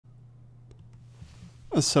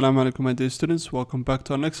Assalamu alaikum my dear students, welcome back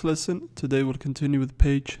to our next lesson. Today we'll continue with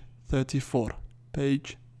page 34.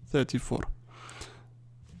 Page 34.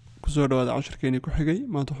 kusoo dhawaada casharkeeni ku xigay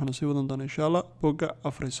maanta waxaanu sii wadan doonaa insha Allah bogga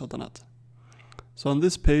 4 So on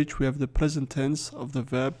this page we have the present tense of the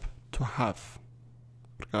verb to have.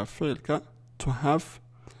 Marka ficilka to have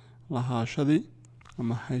lahaashadii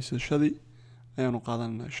ama haysashadii ayaanu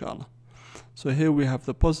qaadanayna insha Allah. So here we have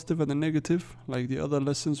the positive and the negative like the other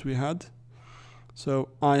lessons we had. So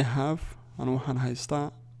I have anu waxaan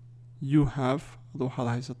haystaa, you have adu waxaad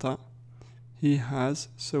haysataa, he has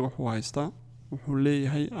isaga wuxuu haystaa, wuxuu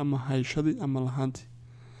leeyahay ama hayshadii ama lahaantii.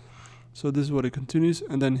 So this is what it continues,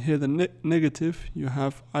 and then here the negative you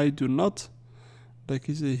have I do not, like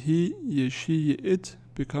you say he, ye, she, ye, it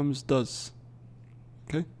becomes does.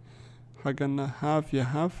 Okay, xagana have you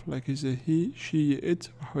have, like you say he, she, ye, it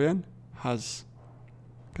waxaweyaan has.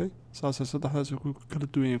 Okay, saasay saddexdaas ku kala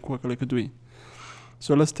duwan yihiin kuwa kale ka duwan yihiin.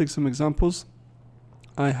 So let's take some examples.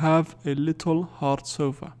 I have a little hard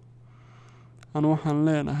sofa. Anu waxaan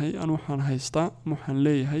leenahay, anu waxaan haystaa, waxaan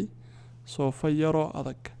leeyahay sofa yaroo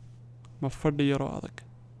adag, ma fadhi yaroo adag.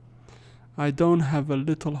 I don't have a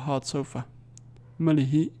little hard sofa. Ma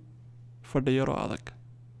lihi fadhi yaroo adag,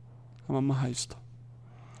 ama ma haysto.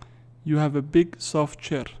 You have a big soft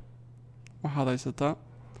chair. Waxaad haysataa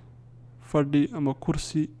fadhi ama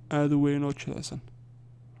kursi aad u weyn oo jilicsan.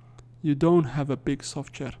 You don't have a big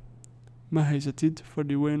soft chair. Ma haysatid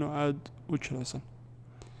fadhi weyn oo aad u jilicsan.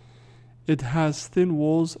 It has thin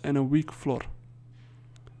walls and a weak floor.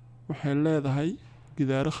 Waxay leedahay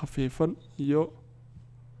gidaaro khafiifan iyo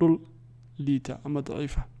dhul liita ama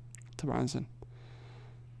daciifa tabcansan.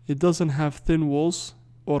 It doesn't have thin walls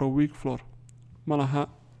or a weak floor. Ma laha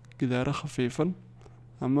gidaaro khafiifan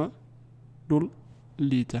ama dhul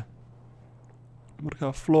liita.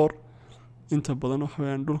 Marka floor inta badan waxa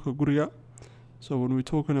weeyaan dhulka guriga. So when we're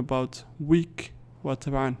talking about weak waa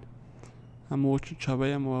tabcan ama wuu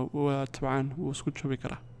jabay ama waa tabcan wuu isku jabi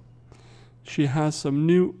karaa. She has some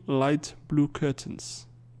new light blue curtains.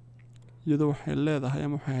 Iyadoo waxay leedahay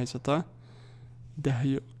ama waxay haysataa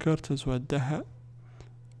dahyo. Curtains waa daha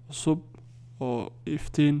cusub oo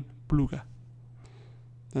iftiin bluega.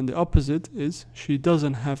 Then the opposite is she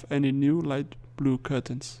doesn't have any new light blue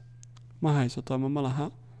curtains. Ma haysato ama ma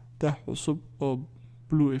laha dah cusub oo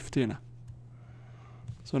blue iftiina.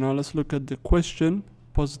 So now let's look at the question,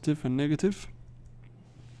 positive and negative.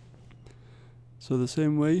 So the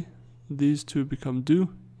same way these two become do.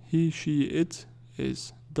 He, she, it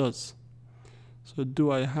is does. So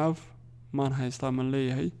do I have, maan haystaa man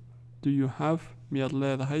leeyahay. Do you have, miyaad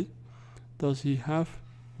leedahay. Does he have,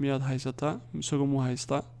 miyaad haysataa, isagu muu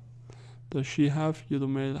haystaa. Does she have, iyadu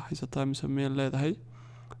miyay haysataa mise miyay leedahay.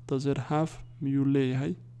 Does it have, miyuu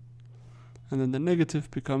leeyahay. And then the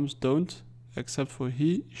negative becomes don't, except for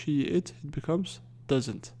he, she, it becomes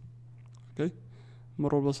doesn't. Okay?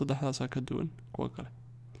 Mar walba saddexdaas ka duwan kuwa kale.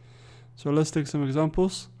 So let's take some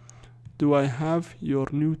examples. Do I have your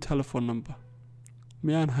new telephone number?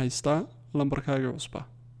 Miyaan haystaa lambarkaaga cusba?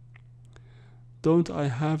 Don't I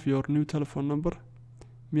have your new telephone number?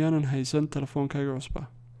 Miyaanan haysan telefoonkaaga cusba?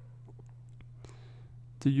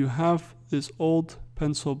 Do you have this old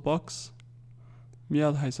pencil box?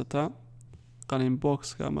 Miyaad haysataa qalin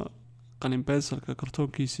boxka ama qalin pencilka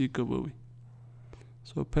kartoonkiisii gaboobay.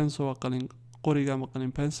 So pencil waa qalin qoriga ama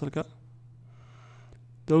qalin pencilka.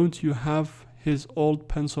 Don't you have his old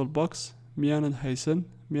pencil box? Miyaanad haysan,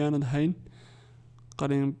 miyaanad hayn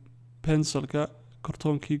qalin pencilka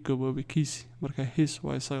kartoonkii gaboobay kiisi. Marka his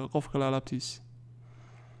waa isaga qof kale alaabtiisi.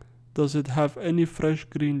 Does it have any fresh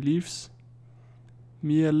green leaves?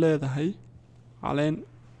 Miyaa leedahay caleen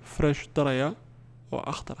fresh daraya oo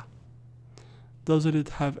akhdara. Doesn't it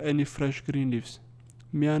have any fresh green leaves?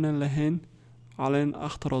 Miyaanan lahayn caleen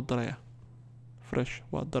akhdar oo daraya. Fresh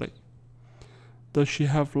waa daray. Does she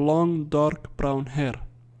have long dark brown hair?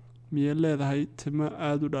 Miyaa leedahay timo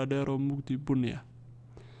aad u dhaadheer oo mugdi bunni ah.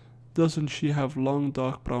 Doesn't she have long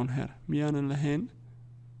dark brown hair? Miyaanan lahayn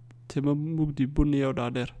timo mugdi bunni oo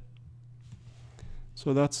dhaadheer.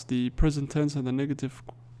 So that's the present tense and the negative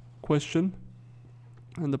question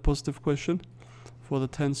and the positive question for the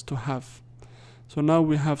tense to have. So now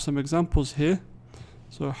we have some examples here.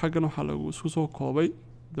 So xaggan waxaa lagu isku soo koobay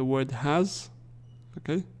the word has.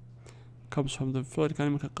 Okay, comes from the ficilkan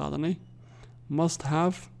iminka qaadanay. Must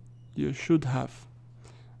have, you should have.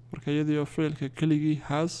 Marka iyadoo ficilka keligii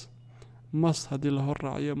has, must haddii la hor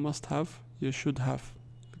raaciyo must have, you should have.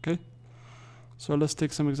 Okay, so let's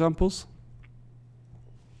take some examples.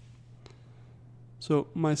 So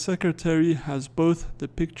my secretary has both the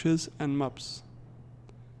pictures and maps.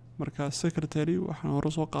 Marka secretary waxaan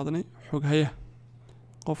hore soo qaadanay xoghayaha.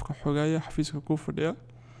 qofka xogaaya xafiiska ku fadhiya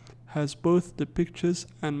has both the pictures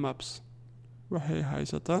and maps waxay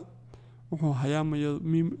haysataa wuxuu hayaa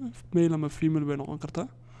male ama female bay noqon kartaa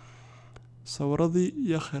sawiradii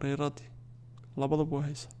iyo khariiradii labadaba waa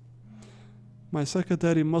haysa my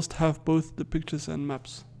secretary must have both the pictures and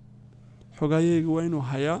maps xogaayayga waa inuu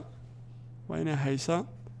hayaa waa inay haysaa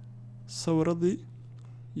sawiradii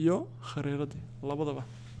iyo khariiradii labadaba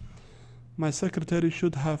my secretary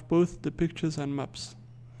should have both the pictures and maps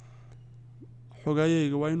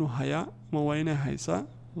xogaayayga waa inuu hayaa ama waa inay haysaa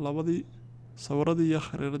labadii sawiradii iyo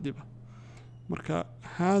khariiradiiba marka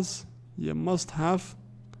has iyo must have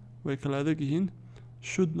way kala adag yihiin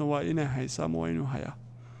shouldna waa inay haysaa ama waa inuu hayaa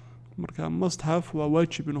marka must have waa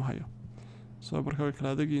waajib inuu hayo so marka way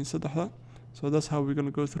kala adag yihiin saddexda so that's how we're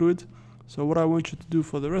going to go through it so what I want you to do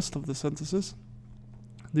for the rest of the sentences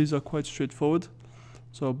these are quite straightforward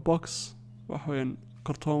so box waxweyn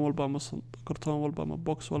kartoon walba ama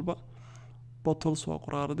box walba bottles waa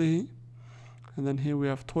quraaradihii and then here we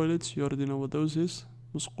have toilets you already know what those is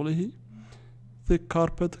musqulihii thick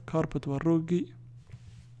carpet waa roogii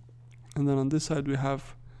and then on this side we have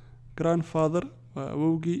grandfather waa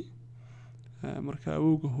awowgii marka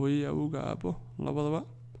awowga hooyey awowga aabo labadaba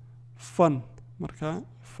fun marka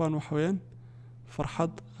fun waxa weeyaan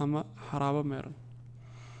farxad ama xaraabo meeran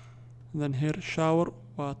and then here shower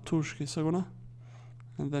waa tuushka isaguna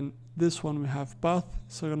and then this one we have bath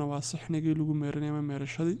isaguna waa sixnigii lagu meeranay ama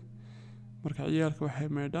meerashadii marka ciyaalka waxay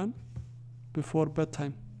meedhaan before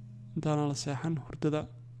bedtime intaana la seexan hurdada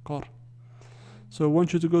kahor so I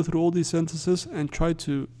want you to go through all these sentences and try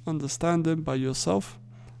to understand them by yourself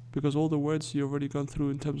because all the words you've already gone through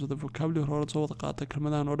in terms of the vocabulary hore soo wada qaatay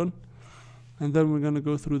kelmadahan oo dhan and then we're going to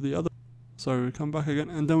go through the other we come back again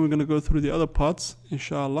and then we're going to go through the other parts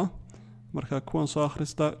inshallah marka kuwan soo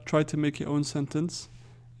akhrista try to make your own sentence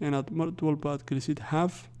inaad mar walba aad gelisid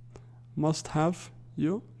have must have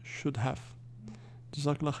you should have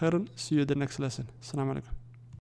jazakallah khairan see you in the next lesson assalamu alaikum